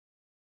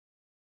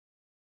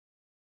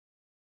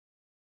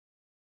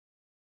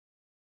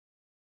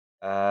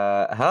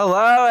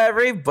Hello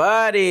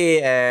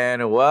everybody,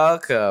 and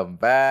welcome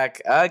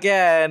back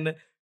again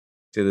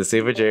to the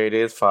Super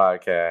Jaded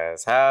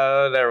podcast.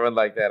 How did everyone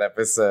like that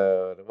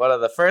episode? One of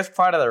the first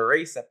part of the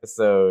race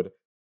episode,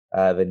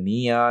 the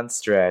neon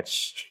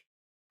stretch.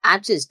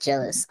 I'm just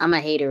jealous. I'm a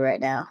hater right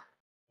now.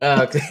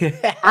 Okay.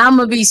 I'm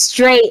gonna be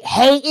straight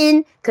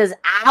hating because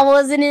I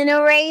wasn't in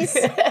a race,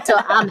 so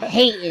I'm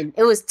hating.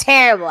 It was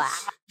terrible.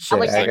 I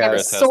wish I never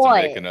saw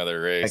it.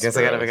 Another race. I guess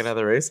I gotta make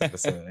another race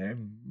episode.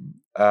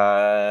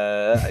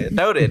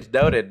 Noted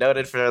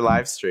for the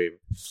live stream.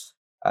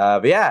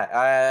 But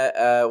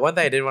yeah, one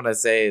thing I did want to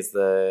say is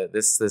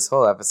this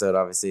whole episode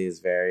obviously is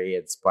very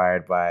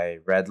inspired by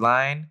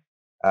Redline,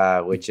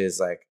 which is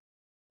like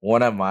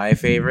one of my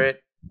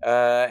favorite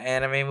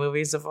anime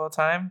movies of all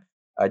time.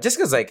 Just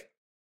because like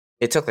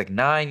it took like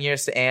 9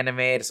 years to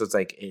animate, so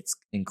it's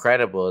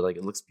incredible. Like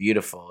it looks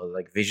beautiful,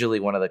 like visually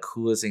one of the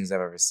coolest things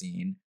I've ever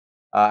seen.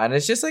 And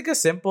it's just like a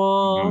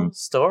simple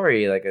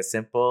story, like a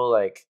simple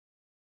like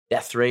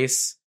death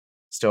race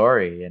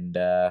story, and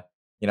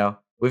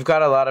we've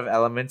got a lot of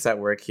elements at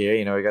work here.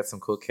 We got some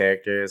cool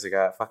characters. We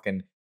got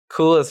fucking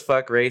cool as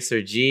fuck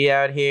Racer G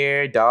out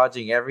here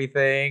dodging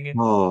everything.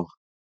 Oh,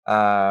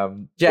 I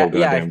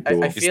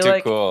feel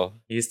like cool.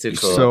 He's too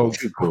cool.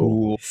 So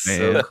cool, man.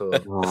 So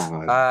cool.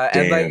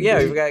 And like, yeah,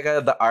 we've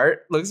got the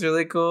art looks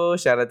really cool.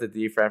 Shout out to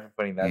D-Fran for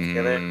putting that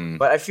together.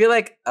 But I feel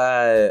like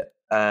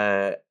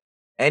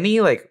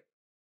any like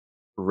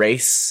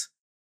race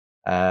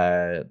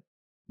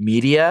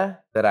media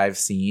that I've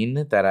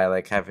seen that I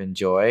like have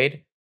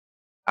enjoyed,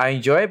 I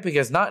enjoy it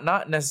because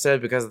not necessarily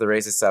because of the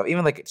race itself,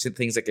 even like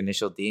things like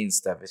Initial D and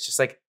stuff. It's just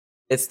like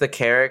it's the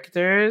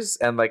characters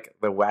and like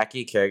the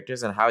wacky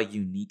characters and how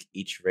unique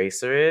each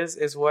racer is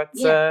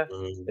what's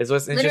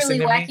interesting. Literally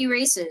to wacky me.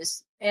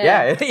 racers.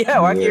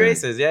 Wacky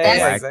races.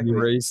 Yeah, exactly.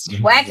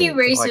 Wacky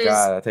racers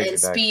that takes and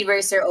it back. Speed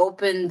Racer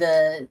opened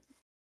the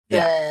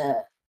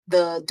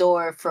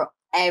door for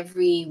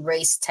every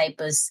race type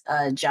of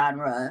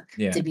genre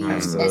to be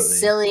absolutely. as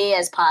silly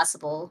as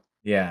possible.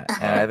 Yeah,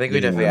 and I think we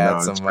definitely had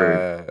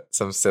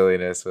some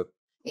silliness with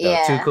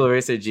Too Cool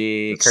Racer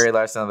G, Curry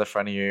Larson on the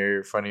front of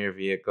your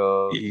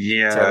vehicle.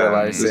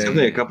 Yeah, there's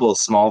definitely a couple of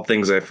small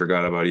things I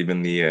forgot about.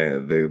 Even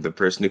the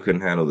person who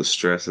couldn't handle the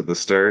stress at the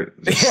start,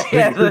 the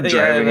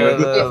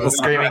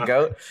screaming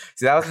goat.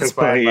 See, that was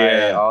inspired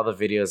by all the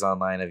videos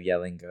online of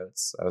yelling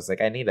goats. I was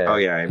like, I need to.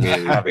 I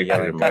immediately have a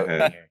yelling goat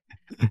in here.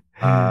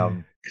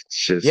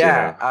 It's just,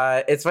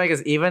 it's funny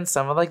because even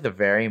some of like the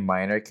very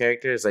minor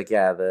characters, like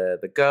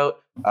the goat,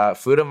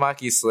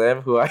 Futamaki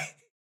Slim, who I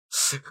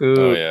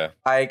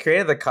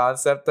created the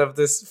concept of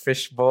this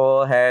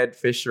fishbowl head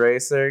fish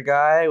racer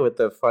guy with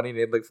the funny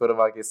name like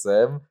Futamaki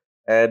Slim,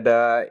 and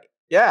I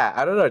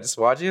don't know, just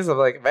watching this, I'm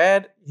like,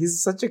 man,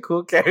 he's such a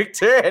cool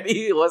character, and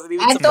he wasn't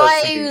even. I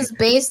thought he was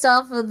based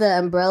off of the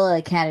Umbrella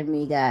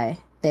Academy guy.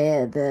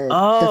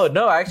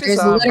 No, I actually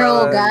saw a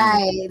literal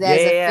guy.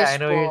 I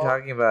know what you're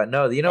talking about.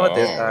 No, you know what?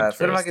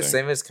 Futamaki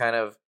Slim is kind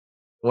of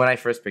when I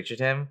first pictured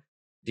him.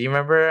 Do you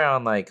remember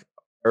on like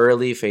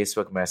early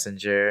Facebook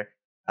Messenger,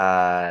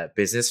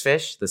 Business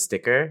Fish, the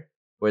sticker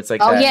where it's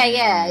like fish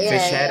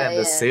head and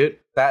the suit?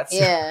 That's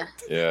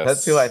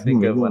that's who I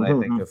think of when I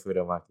think of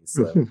Futamaki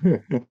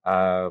Slim.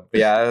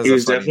 He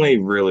was definitely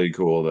really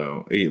cool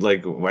though.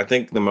 I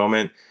think the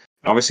moment.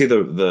 Obviously,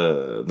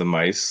 the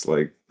mice,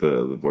 like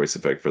the voice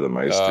effect for the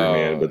mice threw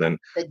me in, but then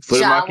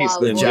Futamaki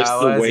Slim, just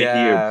the way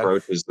he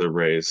approaches the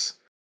race,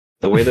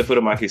 the way that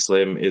Futamaki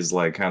Slim is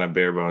like kind of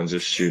bare bones,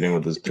 just shooting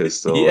with his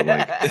pistol. And,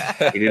 like,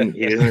 he didn't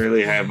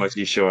really have much.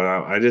 He's showing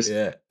up.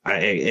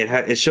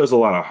 It shows a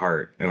lot of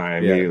heart, and I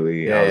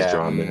immediately I was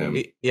drawn to him.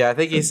 I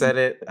think he said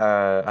it.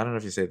 I don't know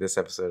if you say this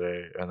episode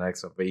or the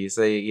next one, but you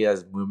say he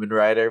has Moomin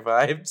Rider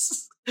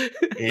vibes.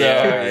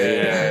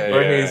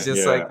 Where he's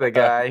just like the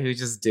guy who's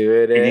just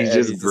doing it. And he's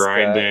just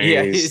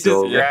grinding. He's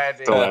still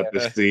grinding. Still at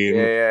the steam.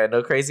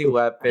 No crazy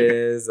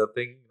weapons,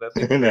 nothing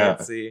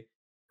fancy.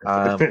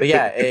 But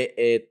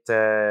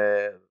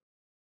the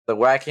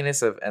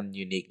wackiness of and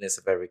uniqueness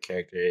of every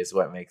character is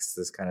what makes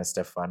this kind of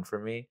stuff fun for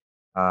me.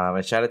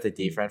 And shout out to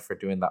D-Fran for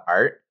doing the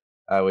art,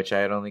 which I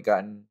had only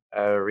gotten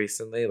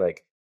recently,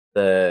 like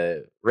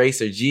the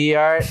Racer G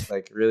art,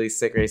 like really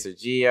sick Racer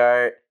G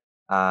art.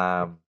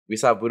 We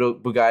saw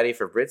Bugatti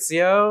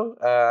Fabrizio.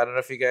 I don't know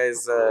if you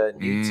guys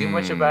knew too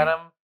much about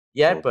him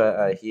yet,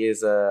 but he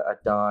is a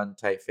Dawn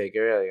type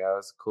figure. Like, that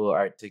was cool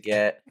art to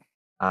get.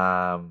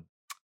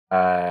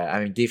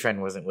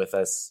 D-Friend wasn't with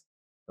us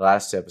the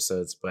last 2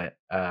 episodes, but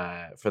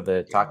for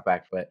the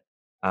talkback. But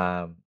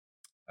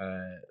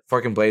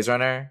Fork and Blaze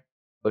Runner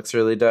looks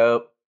really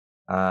dope.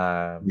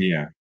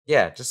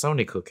 Just so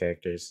many cool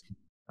characters,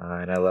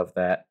 and I love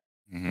that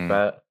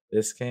about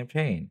this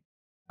campaign.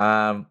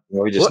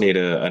 We just need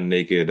a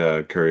naked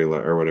Curry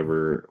or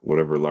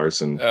whatever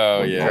Larson.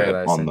 Oh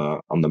yeah,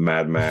 on the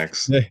Mad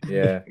Max.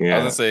 Yeah. I was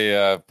gonna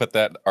say, put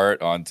that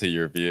art onto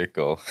your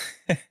vehicle.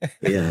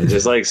 Yeah,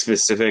 just like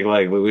specific,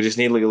 like we just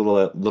need like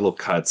little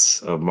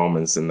cuts of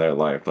moments in their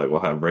life. Like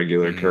we'll have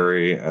regular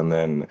Curry, and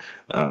then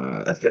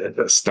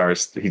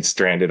he's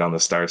stranded on the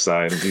star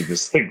side, and he's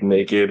just like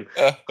naked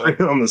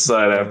on the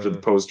side after the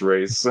post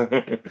race.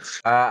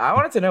 I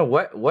wanted to know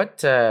what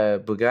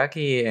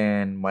Bugaki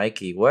and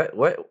Mikey,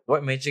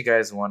 what made you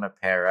guys want to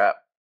pair up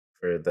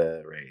for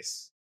the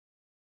race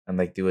and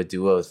like do a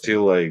duo thing? I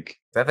feel like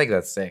I think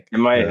that's sick.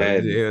 In my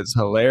head, it's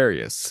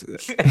hilarious.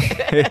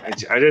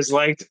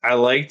 I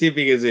liked it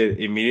because it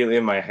immediately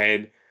in my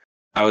head,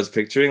 I was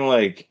picturing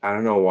like, I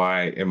don't know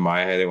why in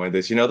my head it went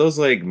this. You know those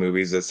like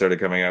movies that started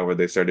coming out where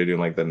they started doing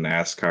like the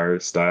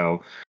NASCAR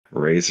style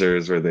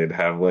racers where they'd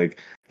have like,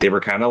 they were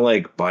kind of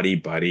like buddy,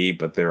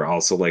 but they're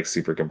also like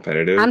super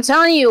competitive. I'm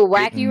telling you,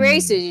 Wacky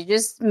Racers. You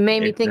just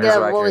made me think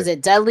of, what was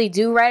it, Dudley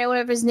Do-Right or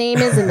whatever his name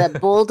is, and the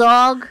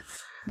Bulldog.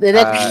 Even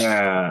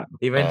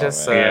the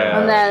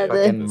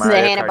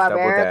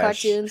Hanna-Barbera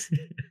cartoons.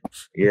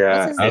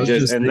 Yeah, I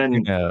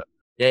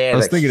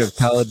was thinking of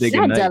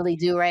Talladega Nights. Dudley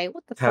Do-Right.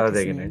 What the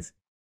Talladega Nights?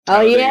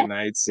 Oh yeah,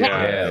 Nights.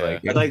 Yeah,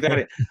 I like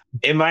that.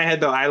 In my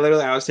head though, I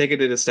was taking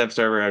it a step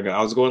further.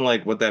 I was going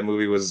like what that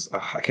movie was. I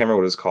can't remember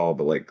what it was called,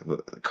 but like the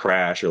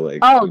Crash or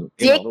like.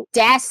 Dick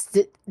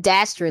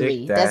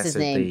Dastardly. That's his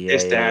name.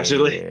 Dick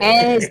Dastardly,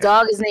 and his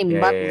dog is named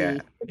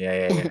Muttley.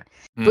 Yeah.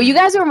 But you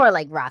guys were more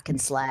like Rock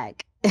and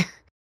Slag.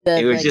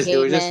 It was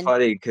just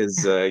funny because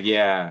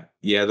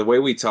the way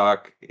we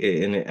talk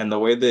and the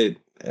way that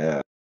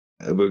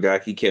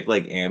Bugaki kept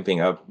like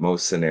amping up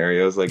most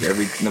scenarios. Like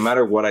no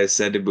matter what I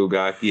said to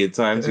Bugaki at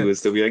times, he would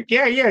still be like,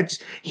 yeah,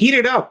 just heat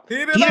it up.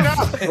 Heat it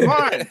up. Come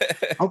on.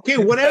 Okay,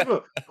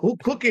 whatever. Who'll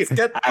cook it?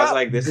 I was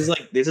like, this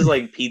is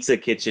like pizza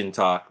kitchen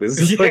talk. This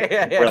is like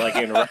we're like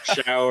in rush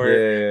hour.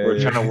 We're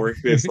trying to work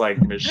this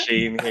like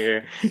machine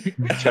here,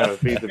 trying to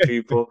feed the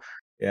people.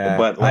 Yeah,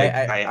 but like,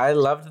 I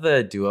loved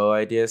the duo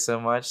idea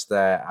so much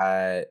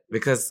that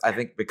because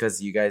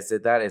you guys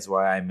did that is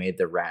why I made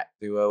the rat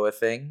duo a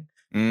thing.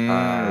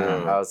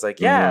 I was like,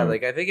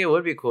 like I think it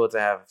would be cool to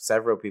have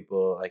several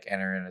people like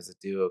enter in as a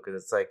duo because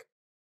it's like,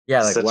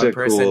 like such one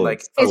person cool,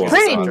 like it's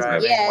pretty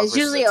it's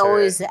usually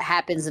always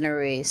happens in a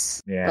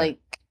race. Yeah, like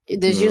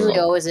there's usually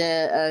always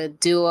a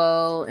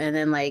duo and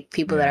then like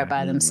people that are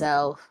by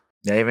themselves.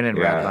 Yeah, even in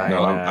Redline,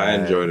 no, I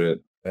enjoyed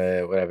it.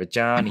 Whatever,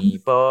 Johnny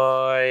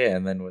Boy,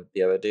 and then with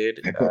the other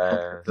dude,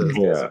 those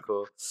guys are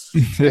cool.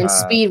 And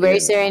Speed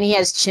Racer, and he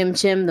has Chim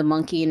Chim, the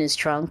monkey, in his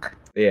trunk.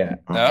 Yeah.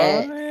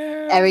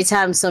 Every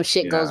time some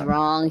shit goes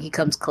wrong, he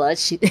comes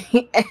clutch.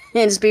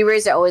 And Speed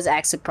Racer always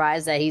acts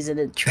surprised that he's in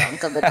the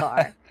trunk of the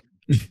car.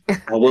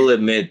 I will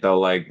admit, though,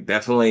 like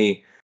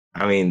definitely.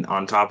 I mean,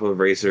 on top of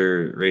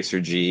Racer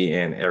G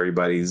and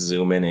everybody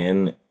zooming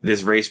in,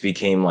 this race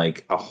became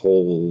like a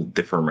whole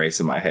different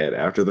race in my head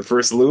after the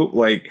first loop.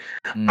 Like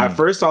at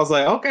first I was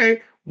like,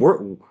 okay,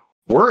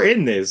 we're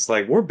in this.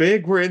 Like we're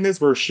big, we're in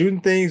this, we're shooting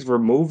things, we're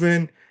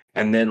moving.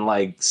 And then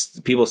like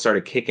people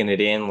started kicking it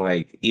in,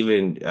 like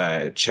even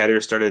Cheddar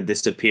started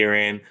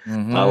disappearing.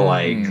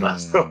 Like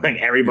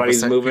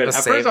everybody's moving. At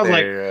first I was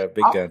like,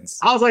 big guns.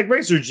 I was like,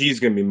 Racer G is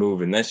gonna be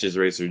moving. That's just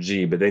Racer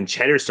G. But then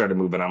Cheddar started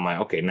moving. I'm like,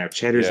 okay, now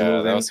Cheddar's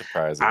moving. That was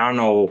surprising. I don't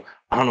know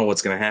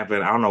what's gonna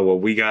happen. I don't know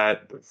what we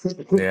got.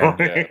 Yeah.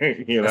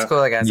 You know? It's cool.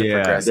 Like as it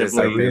progresses,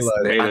 like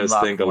made us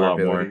think a lot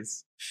more.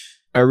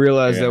 I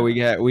realized that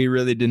we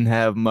really didn't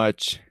have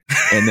much,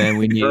 and then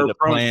we needed a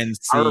plan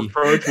C. Our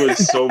approach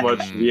was so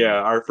much.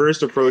 Our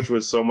first approach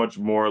was so much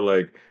more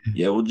like,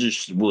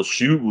 we'll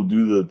shoot, we'll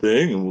do the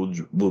thing, and we'll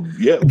shoot. We'll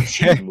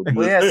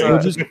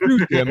just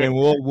shoot them, and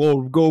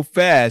we'll go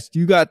fast.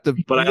 You got the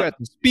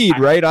speed,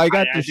 right? I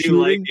got the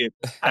shooting.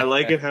 I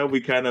like it how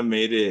we kind of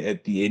made it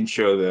at the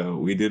intro, though.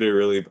 We did it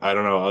really. I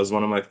don't know. I was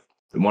one of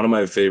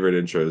my favorite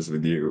intros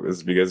with you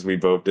was because we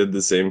both did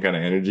the same kind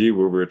of energy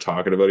where we were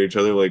talking about each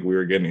other like we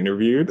were getting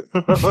interviewed.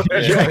 That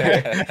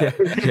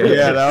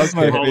was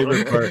my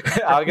favorite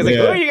part. I was like,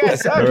 "Who are you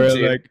guys talking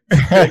to?"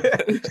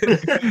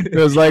 It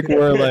was like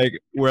we're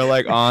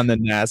on the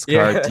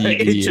NASCAR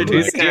TV.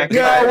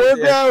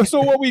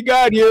 So what we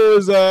got here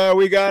is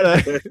we got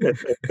a.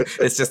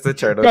 It's just the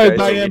turtle guys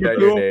taking down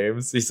your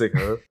names. He's like,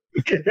 "Huh."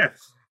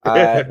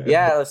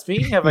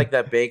 Speaking of like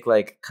that big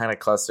like kind of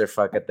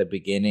clusterfuck at the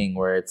beginning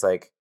where it's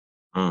like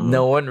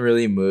no one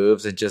really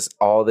moves and just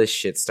all this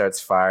shit starts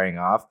firing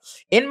off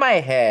in my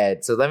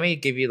head. So let me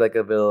give you like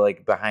a little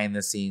like behind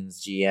the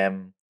scenes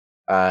GM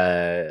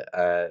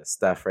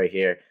stuff right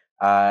here.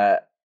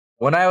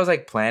 When I was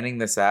like planning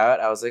this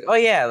out, I was like, oh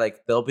yeah,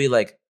 like they'll be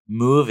like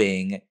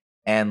moving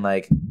and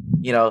like,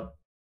 you know,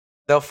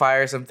 they'll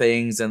fire some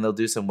things and they'll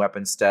do some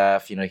weapon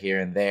stuff, you know,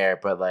 here and there,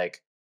 but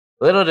like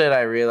little did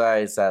I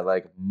realize that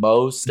like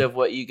most of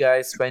what you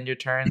guys spend your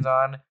turns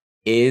on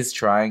is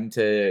trying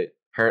to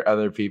hurt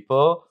other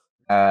people.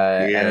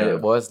 And it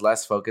was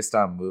less focused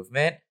on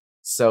movement.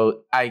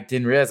 so I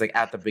didn't realize like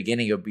at the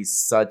beginning it would be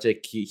such a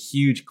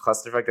huge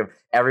clusterfuck of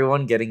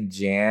everyone getting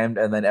jammed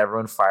and then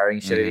everyone firing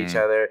shit at each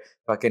other.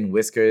 Fucking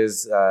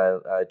Whiskers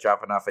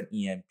dropping off an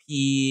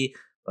EMP.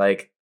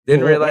 Like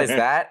didn't realize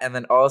that. And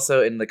then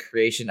also in the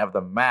creation of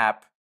the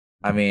map,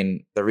 I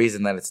mean, the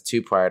reason that it's a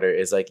two-parter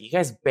is like you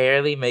guys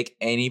barely make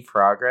any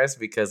progress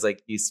because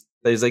like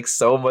there's like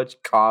so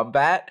much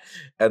combat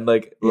and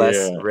like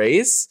less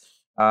race,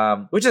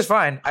 which is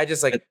fine. I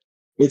just like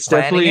it's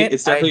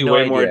definitely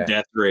way more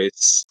death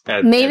race.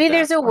 Maybe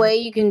there's a way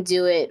you can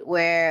do it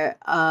where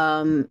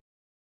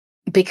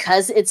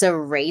because it's a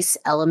race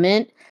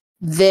element,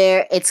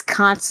 it's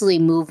constantly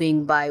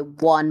moving by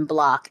one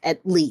block at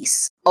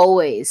least.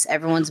 Always,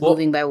 everyone's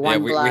moving by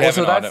one block. We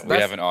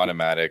have an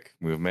automatic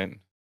movement.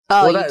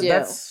 Oh, you do.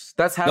 That's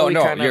how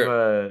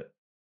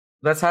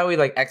that's how we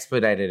like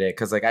expedited it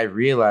because like I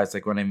realized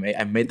like when I made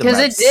the map because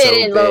it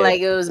didn't look like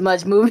it was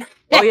much movement.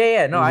 Oh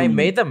yeah. No, I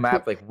made the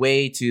map like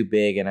way too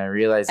big, and I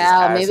realized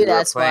maybe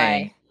that's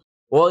why.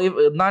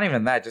 Well, not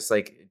even that. Just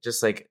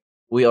like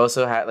we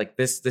also had like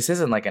this. This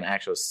isn't like an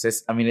actual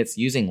system. I mean, it's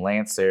using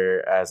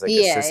Lancer as like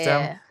a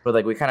system, but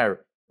like we kind of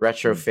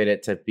retrofit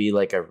it to be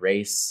like a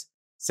race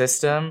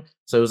system.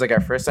 So it was like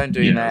our first time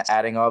doing that,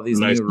 adding all these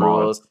new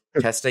rules,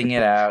 testing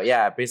it out.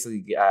 Yeah,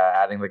 basically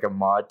adding like a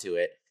mod to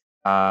it.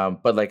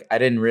 But like I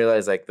didn't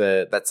realize like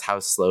that's how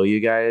slow you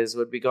guys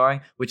would be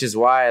going, which is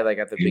why like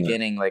at the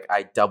beginning like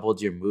I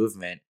doubled your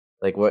movement.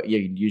 Like what your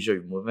usual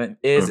movement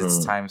is,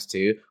 it's times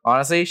 2.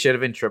 Honestly, should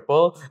have been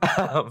triple.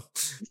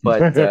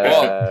 But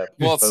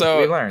so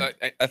we learned.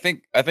 I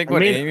think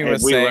what Amy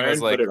was saying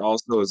was like, but it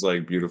also is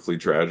like beautifully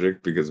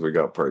tragic because we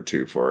got part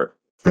 2 for it.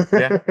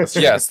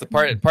 Yes, the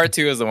part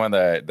 2 is the one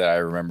that I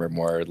remember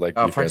more. Like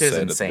you part guys 2 is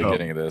said insane. at the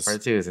beginning of this,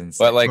 part 2 is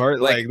insane. But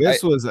like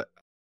this was.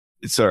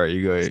 Sorry,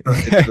 you go ahead.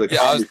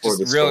 I was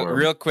just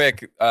real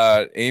quick.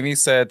 Amy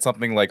said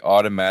something like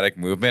automatic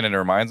movement, and it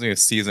reminds me of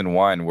season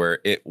 1 where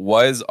it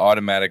was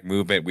automatic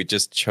movement. We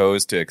just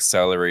chose to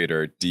accelerate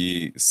or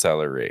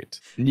decelerate.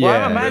 Yeah,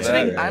 well,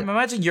 I'm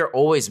imagining you're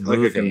always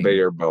moving. Like a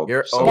conveyor belt.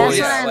 You're always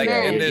like,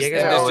 and there's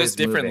just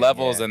different moving,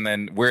 levels, and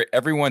then where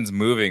everyone's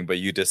moving, but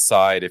you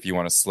decide if you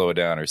want to slow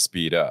down or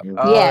speed up.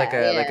 Oh, like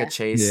a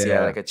chase.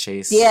 Yeah, like a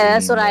chase. Yeah,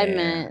 that's what I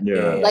meant.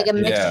 Yeah. Like a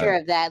mixture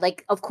of that.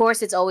 Like, of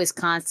course, it's always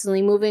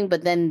constantly moving,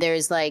 but then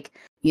there's like,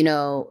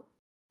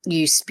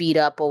 you speed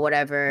up or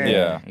whatever.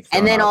 Yeah.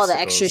 And then all the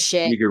extra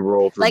shit. You can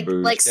roll for like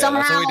boost. like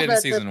somehow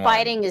the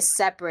fighting is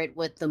separate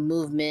with the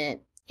movement.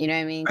 You know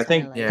what I mean? I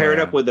think paired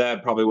up with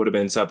that probably would have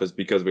been tough is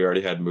because we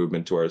already had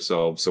movement to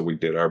ourselves. So we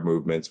did our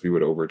movements. We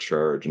would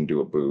overcharge and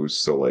do a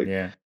boost. So like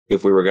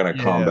if we were going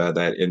to combat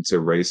that into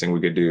racing,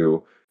 we could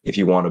do, if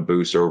you want to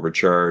boost or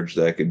overcharge,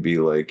 that could be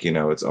like,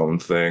 its own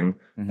thing.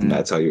 And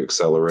that's how you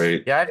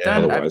accelerate. Yeah,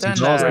 I've done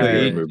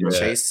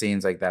chase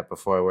scenes like that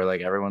before where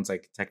like everyone's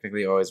like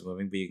technically always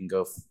moving, but you can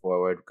go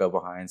forward, go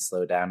behind,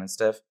 slow down and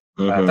stuff.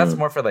 That's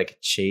more for like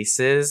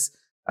chases.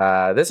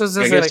 This was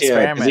just an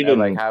experiment of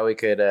like how we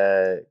could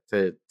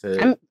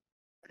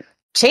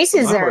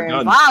chases are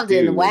involved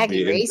in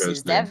wacky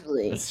races,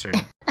 definitely. That's true.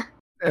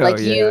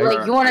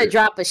 You want to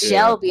drop a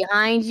shell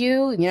behind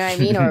you, you know what I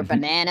mean, or a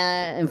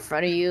banana in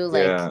front of you.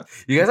 Like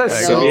you guys are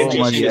so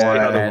much more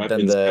ahead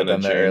than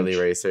the early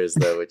racers,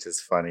 though, which is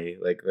funny.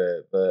 Like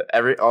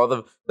all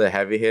the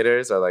heavy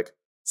hitters are like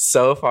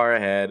so far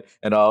ahead,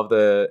 and all of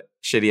the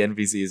shitty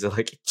NPCs are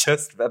like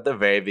just at the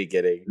very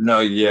beginning. No,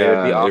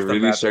 it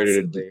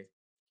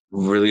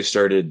really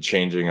started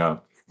changing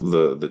up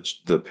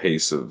the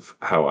pace of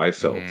how I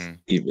felt.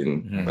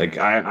 Even like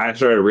I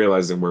started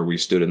realizing where we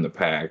stood in the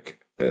pack.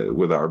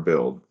 With our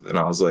build, and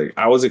I was like,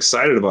 I was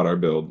excited about our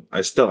build. I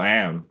still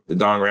am. The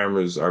Dong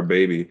Rammer's our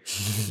baby,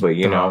 but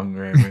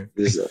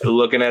just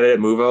looking at it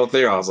move out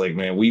there, I was like,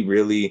 man, we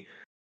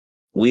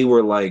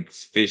were like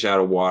fish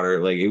out of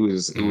water. Like it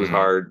was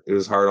hard. It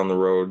was hard on the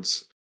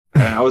roads,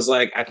 and I was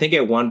like, I think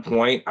at one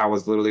point I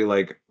was literally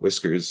like,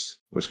 Whiskers,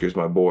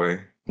 my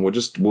boy, we'll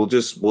just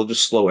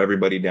slow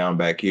everybody down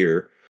back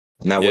here,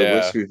 and that way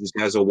Whiskers just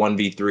has a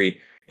 1v3,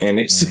 and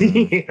it's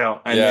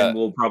then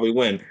we'll probably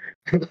win.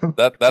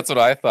 That's what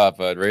I thought,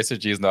 but Racer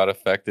G is not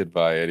affected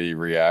by any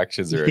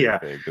reactions or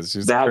anything. It's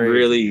just that crazy.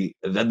 Really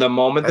the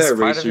moment that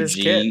Racer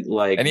G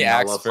like and he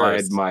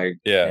nullified my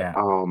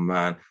oh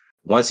man.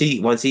 Once he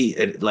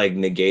like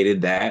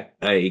negated that,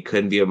 he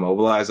couldn't be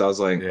immobilized. I was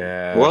like,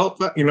 well,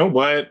 you know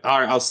what? All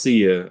right, I'll see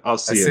you.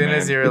 As soon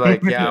as you're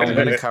like, I'm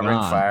gonna cover and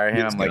fire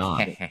him, I'm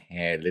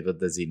like, little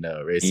does he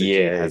know, Racer G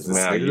has this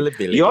little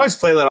ability. You always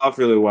play that off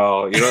really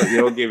well. You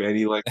don't give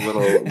any like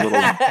little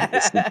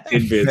tidbits.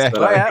 Because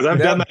I've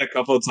done that a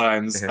couple of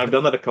times. I've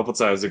done that a couple of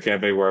times in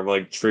campaign where I've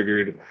like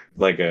triggered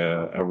like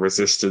a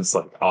resistance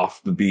like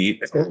off the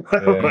beat.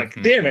 I'm like,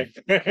 damn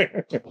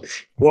it,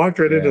 walked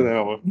right into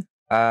that one.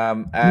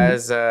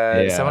 As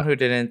someone who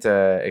didn't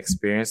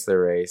experience the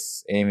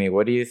race, Amy,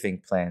 what do you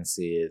think Plan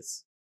C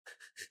is?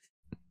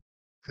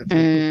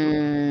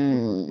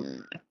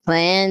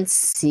 Plan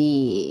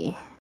C.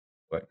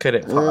 What could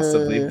it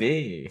possibly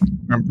be?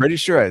 I'm pretty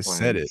sure I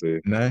said it.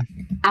 No,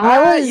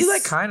 you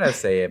like kind of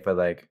say it, but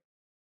like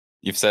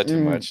You've said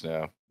too much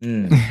now.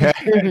 Said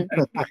too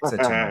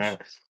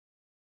much.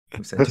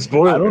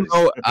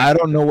 I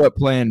don't know what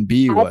Plan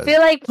B was. I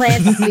feel like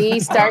Plan C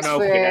starts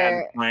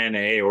for Plan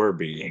A or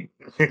B.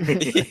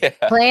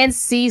 Plan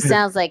C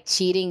sounds like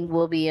cheating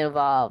will be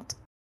involved.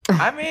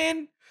 I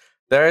mean,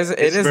 there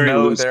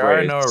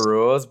are no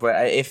rules, but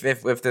if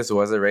this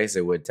was a race,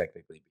 it would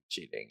technically be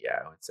cheating. Yeah,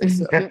 I would say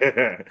so. But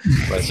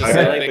it's just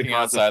thinking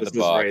outside the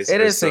box.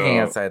 It is thinking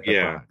outside the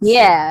box.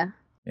 Yeah.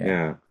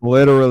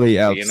 Literally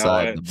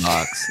outside the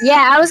box.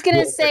 Yeah, I was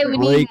gonna say we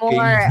need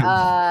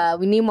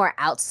more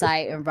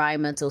outside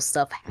environmental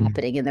stuff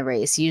happening in the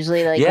race.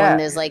 Usually, like when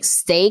there's like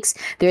stakes,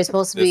 there's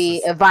supposed to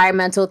be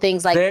environmental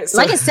things. Like I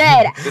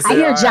said, I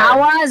hear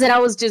Jawas, and I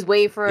was just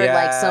waiting for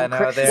rat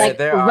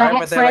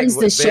friends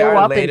to show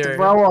up and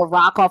throw a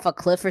rock off a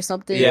cliff or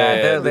something.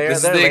 Yeah, this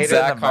is the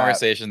exact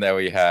conversation that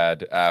we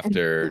had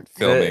after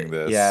filming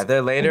this. Yeah,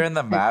 they're later in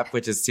the map,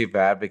 which is too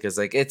bad because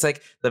like it's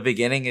like the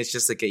beginning is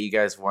just to get you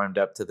guys warmed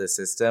up to the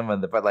system,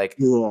 but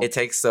it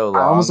takes so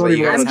long. I'm just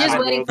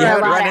waiting for a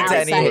lot of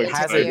outside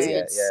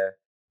interference.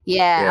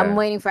 I'm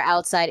waiting for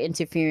outside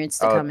interference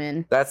to come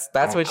in. That's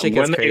when shit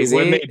gets crazy.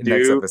 When they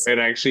do, it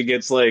actually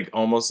gets like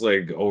almost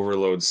like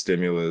overload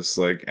stimulus,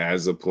 like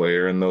as a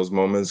player in those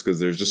moments, because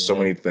there's just so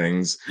many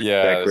things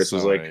that Chris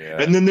was like,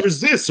 and then there's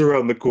this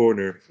around the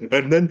corner,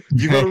 and then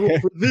you gotta roll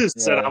for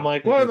this, and I'm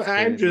like, well,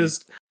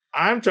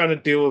 I'm trying to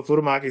deal with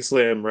Futamaki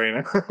Slam right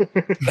now.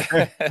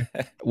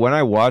 When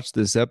I watched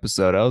this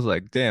episode, I was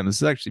like, damn, this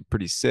is actually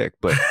pretty sick.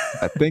 But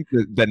I think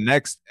the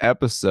next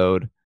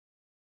episode,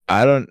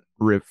 I don't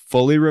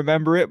fully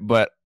remember it,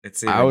 but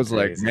I was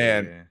crazy, like,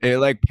 man, it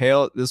like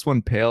this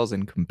one pales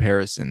in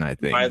comparison, I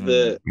think. By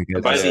the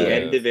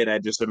end of it, I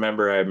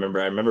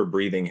remember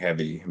breathing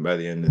heavy by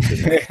the end of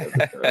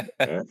the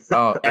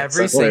episode.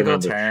 Every single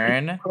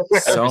turn,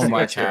 so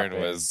much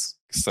happens.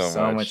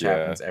 So much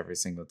happens every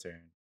single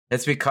turn.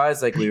 It's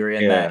because like we were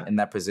in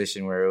that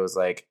position where it was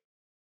like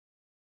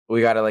we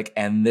gotta like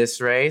end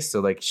this race, so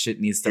like shit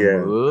needs to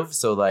move.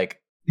 So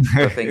like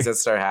the things that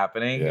start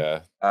happening,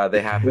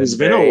 they happen. There's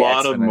been a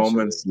lot of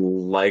moments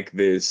like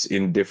this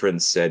in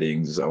different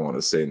settings, I want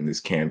to say, in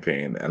this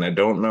campaign, and I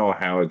don't know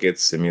how it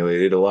gets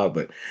simulated a lot,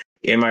 but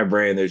in my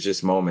brain, there's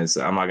just moments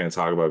that I'm not going to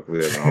talk about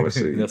because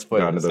obviously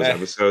gone to those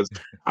episodes.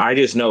 I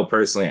just know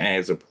personally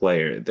as a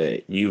player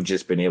that you've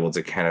just been able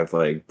to kind of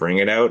like bring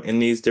it out in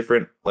these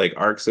different like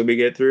arcs that we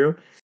get through.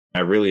 I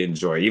really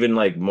enjoy even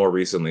like more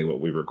recently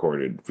what we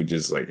recorded. We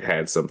just like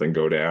had something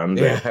go down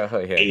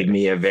that gave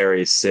me a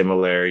very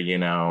similar,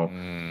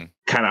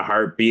 kind of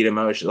heartbeat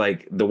emotion,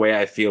 like the way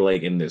I feel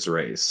like in this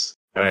race.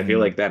 And I feel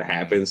like that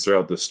happens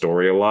throughout the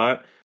story a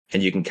lot.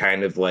 And you can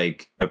kind of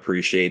like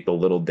appreciate the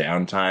little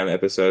downtime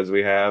episodes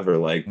we have, or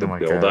like the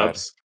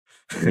build-ups.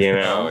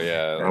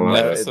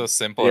 That's so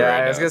simple. Yeah,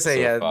 I was gonna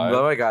say,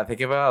 oh my god,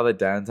 think about all the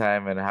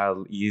downtime and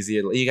how easy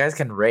you guys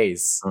can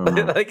race.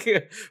 Like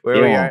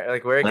where we are,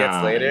 like where it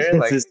gets later.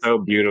 This is so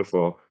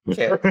beautiful.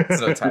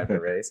 There's no time to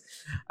race.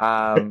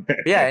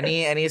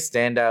 Any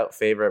standout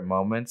favorite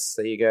moments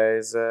that you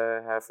guys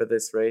have for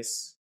this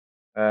race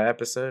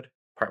episode?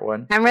 Part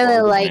 1. I'm really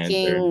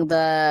liking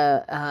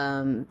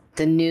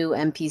the new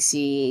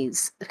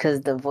NPCs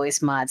because the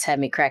voice mods had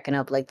me cracking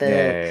up like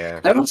the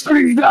the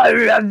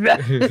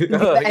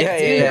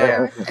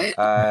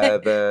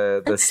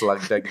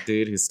slug duck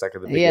dude who's stuck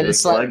in the beginning. Yeah, the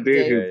slug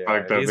dude who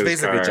fucked up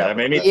his car.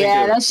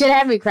 That shit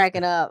had me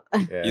cracking up.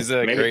 He's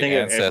a great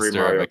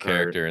ancestor of a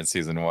character in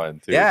season 1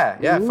 too.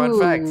 Fun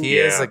fact, he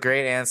is a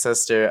great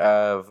ancestor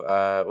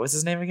of what's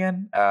his name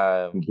again?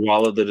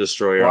 Gwala the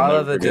Destroyer.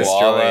 Gwala the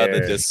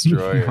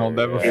Destroyer. I'll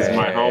never He's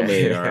my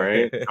homie, all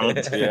right?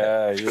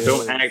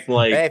 Don't act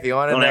like... Hey, if you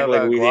want to know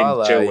about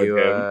Gwala,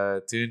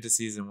 you tune into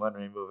season 1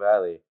 Rainbow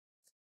Valley.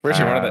 Pretty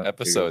sure one of the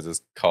episodes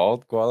is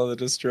called Gwala the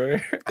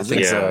Destroyer. I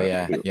think so,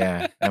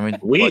 yeah. I mean,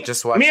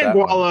 just watch me and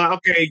Gwala, one.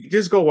 Okay,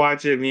 just go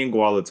watch it. Me and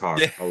Gwala talk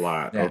a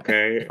lot,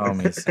 okay?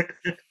 Homies.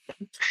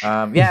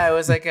 It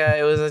was like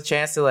it was a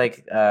chance to like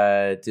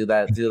do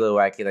the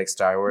wacky like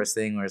Star Wars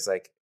thing where it's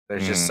like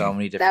there's just so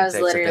many different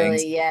types of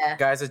things.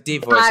 Guys with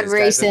deep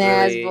voices,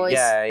 guys with voice.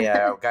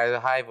 Guys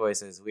with high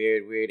voices,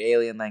 weird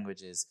alien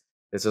languages.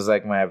 This was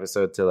like my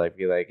episode to like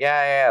be like,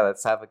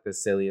 let's have like the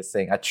silliest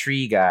thing. A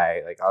tree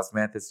guy, like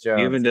Osmanthus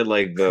Jones. You even did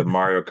like the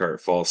Mario Kart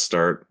false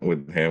start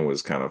with him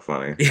was kind of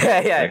funny.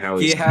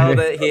 Like he held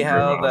A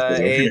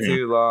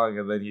too long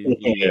and then he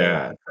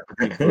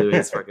blew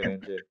his fucking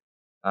engine.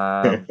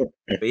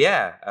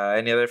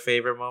 Any other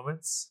favorite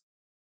moments?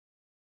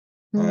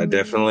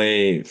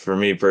 Definitely for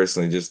me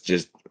personally,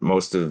 just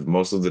most of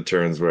the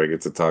turns where I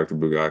get to talk to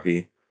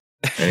Bugaki.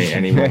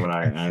 Any moment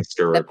I ask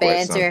or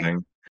request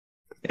something.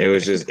 It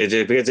was just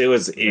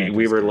because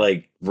we were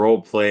like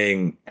role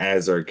playing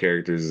as our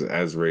characters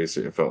as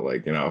Racer. It felt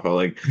like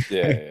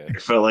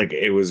it felt like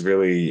it was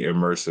really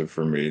immersive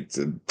for me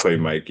to play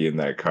Mikey in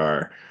that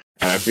car.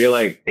 And I feel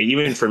like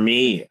even for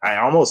me, I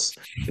almost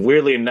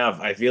weirdly enough,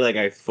 I feel like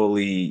I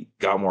fully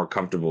got more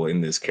comfortable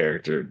in this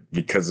character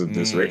because of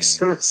this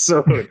Racer.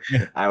 So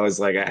I was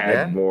like, I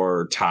had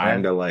more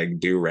time to like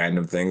do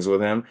random things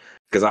with him.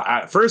 Because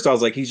at first I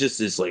was like, he's just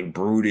this like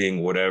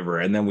brooding whatever,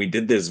 and then we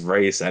did this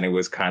race, and it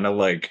was kind of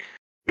like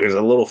it was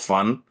a little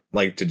fun,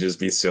 like to just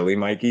be silly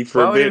Mikey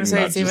for a bit.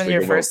 It's even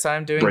your first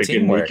time doing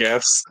teamwork.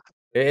 Kneecaps.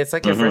 It's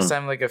like your first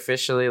time like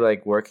officially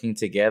like working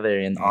together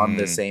and on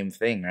the same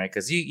thing, right?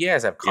 Because you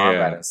guys have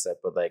combat and stuff,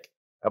 but like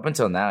up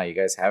until now, you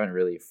guys haven't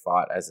really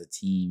fought as a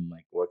team,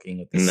 like working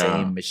with the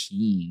same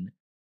machine.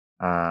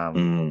 So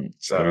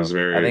it was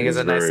very, I think it's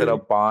a nice little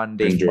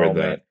bonding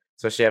moment,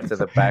 especially after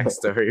the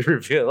backstory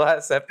reveal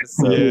last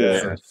episode.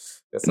 Yeah.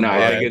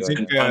 I think it's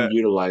been fun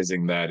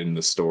utilizing that in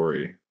the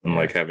story and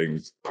like having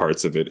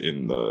parts of it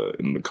in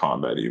the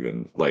combat,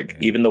 even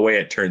the way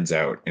it turns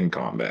out in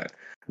combat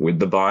with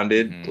the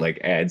bonded like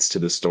adds to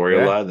the story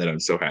a lot. That I'm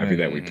so happy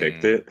that we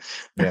picked it.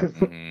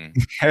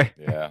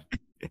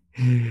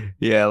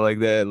 Yeah, like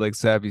that, like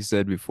Sappy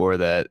said before,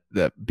 that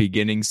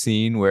beginning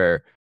scene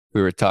where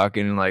we were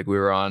talking, like we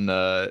were on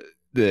the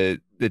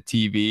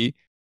TV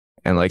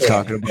and like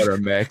talking about our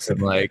mechs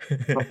and like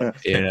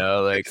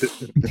like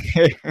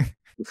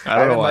I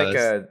don't know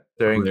why.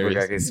 During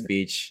Bugaki's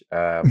speech,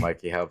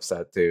 Mikey helps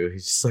out too.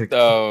 He's just like,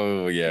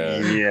 oh yeah,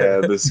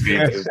 the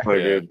speech is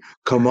fucking.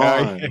 Come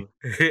on,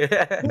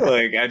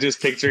 like I just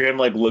picture him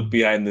like look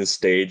behind this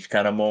stage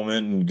kind of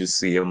moment and just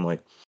see him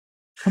like,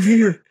 I'm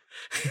here.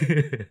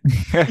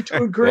 You're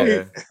doing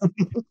great.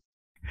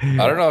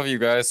 I don't know if you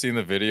guys seen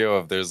the video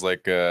of there's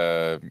like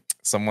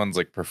someone's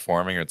like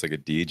performing, or it's like a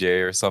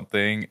DJ or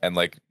something, and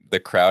like the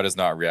crowd is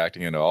not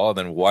reacting at all. And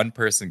then one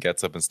person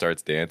gets up and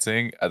starts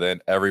dancing, and then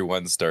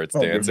everyone starts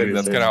dancing.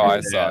 That's kind of how I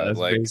saw it.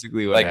 Like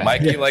basically like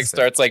Mikey like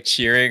starts like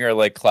cheering or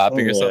like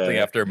clapping or something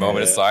after a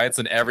moment of silence,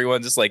 and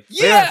everyone just like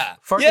hell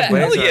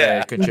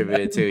yeah,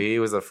 contributed to. He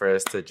was the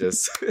first to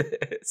just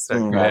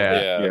start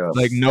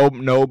like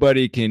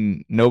nobody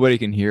can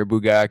hear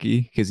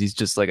Bugaki because he's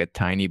just like a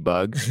tiny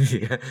bug,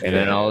 and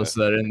then all of a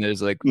sudden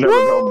there's like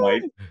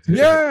Mike.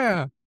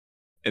 Yeah.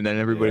 And then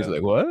everybody's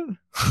like, "What?"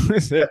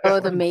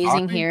 The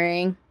amazing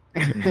hearing.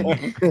 The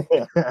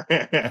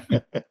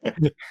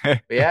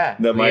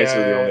mice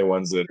were the only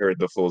ones that heard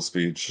the full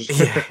speech. We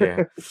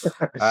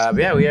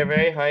are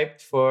very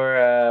hyped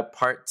for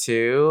part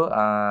 2,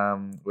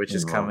 which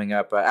is coming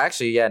up.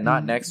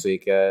 Not next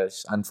week.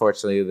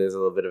 Unfortunately, there's a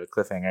little bit of a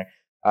cliffhanger.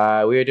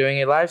 We are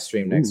doing a live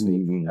stream next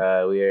week. We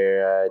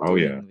are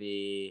doing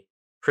the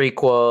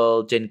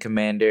prequel Jin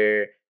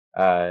Commander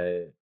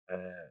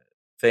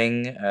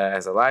thing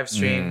as a live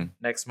stream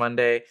next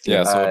Monday.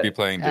 So we'll be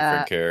playing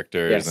different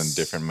characters and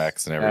different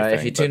mechs and everything.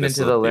 If you tune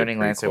into the Learning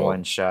Lancer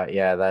one shot,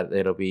 that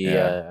it'll be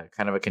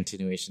kind of a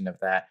continuation of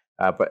that,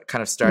 but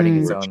kind of starting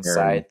its own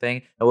side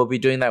thing. And we'll be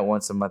doing that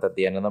once a month at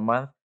the end of the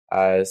month.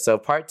 So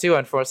part 2,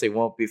 unfortunately,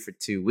 won't be for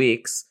 2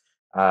 weeks.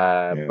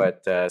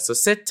 But so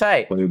sit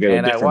tight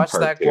and watch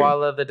that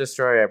Koala the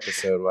Destroyer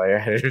episode while you're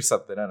at it or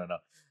something. I don't know.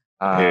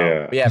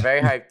 But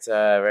very hyped,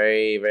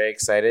 very, very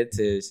excited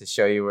to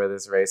show you where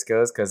this race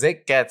goes, because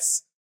it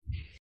gets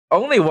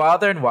only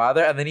wilder and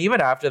wilder, and then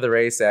even after the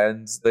race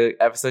ends, the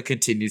episode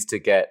continues to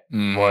get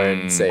more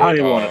insane. I don't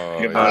even want to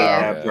think about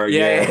that part.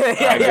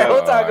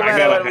 We'll talk about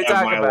it when we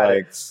talk about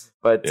it.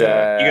 But you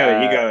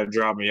gotta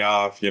drop me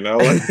off,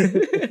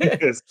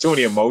 It's too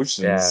many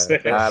emotions.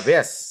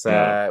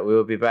 We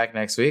will be back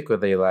next week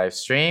with a live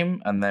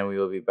stream, and then we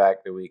will be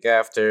back the week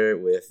after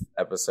with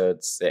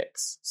episode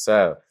 6.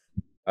 So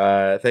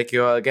thank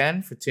you all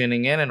again for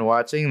tuning in and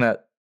watching.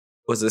 That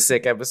was a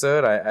sick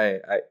episode.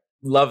 I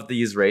love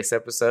these race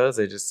episodes.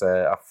 They're just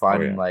a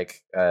fun,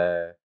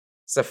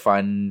 it's a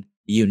fun,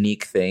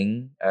 unique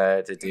thing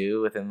to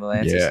do within the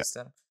Lancer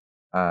system.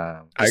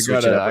 I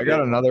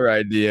got another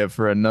idea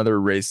for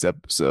another race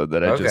episode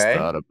that I just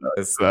thought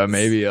about.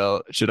 Maybe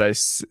should I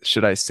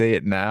say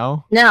it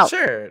now? No.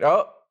 Sure.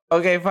 Oh.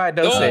 Okay, fine.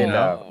 Don't say it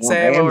now.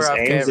 Say it when we're off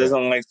camera. Ames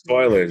doesn't like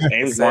spoilers.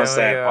 Ames wants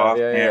that off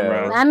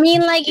camera. I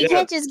mean, like, you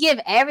can't just give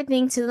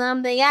everything to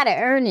them. They gotta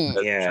earn it.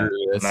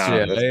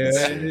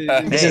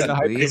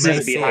 This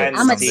is behind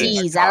I'm a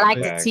tease. I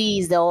like to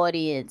tease the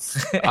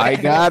audience. I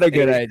got a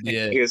good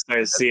idea. You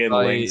start seeing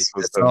links.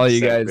 That's all you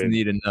guys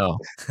need to know.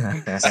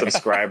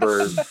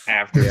 Subscriber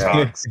after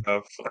talk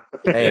stuff.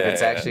 Hey, if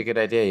it's actually a good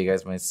idea, you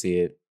guys might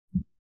see it.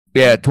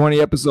 Yeah, 20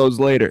 episodes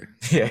later.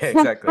 Yeah,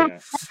 exactly.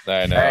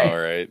 I know,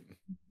 right?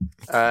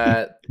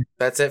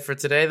 That's it for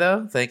today,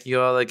 though. Thank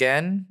you all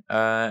again,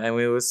 and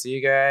we will see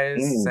you guys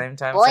same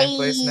time, same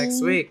place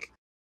next week.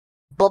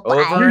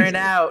 Bye-bye. Over and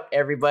out,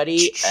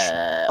 everybody.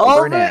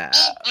 Over and out.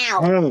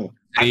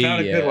 I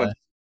found a good one.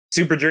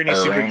 Super Journey,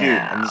 Super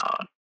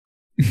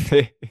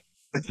Cute.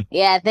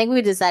 Yeah, I think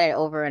we decided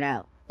over and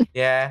out.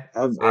 Yeah,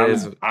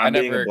 I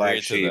never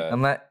agreed to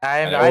that.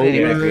 I didn't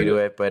even agree to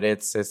it, but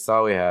it's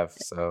all we have.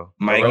 So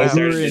Mike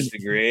started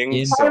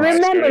disagreeing.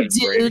 Remember,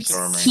 dudes,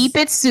 keep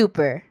it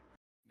super.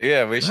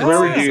 Yeah, we should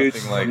say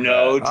something like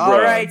no that. All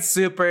right,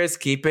 supers,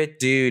 keep it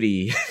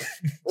duty.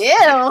 Ew.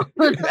 All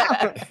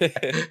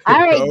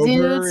right,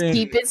 dudes,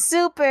 keep it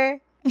super.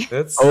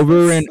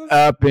 Over and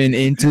up and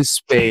into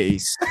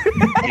space.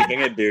 Keeping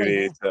it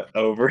duty to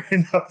over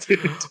and up.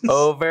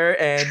 Over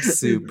and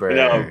super.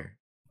 No.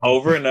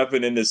 over and up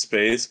and into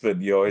space,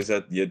 but you always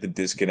have to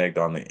disconnect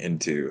on the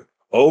into.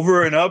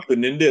 Over and up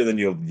and into, then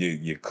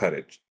you cut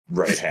it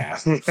right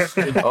half.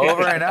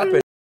 Over and up and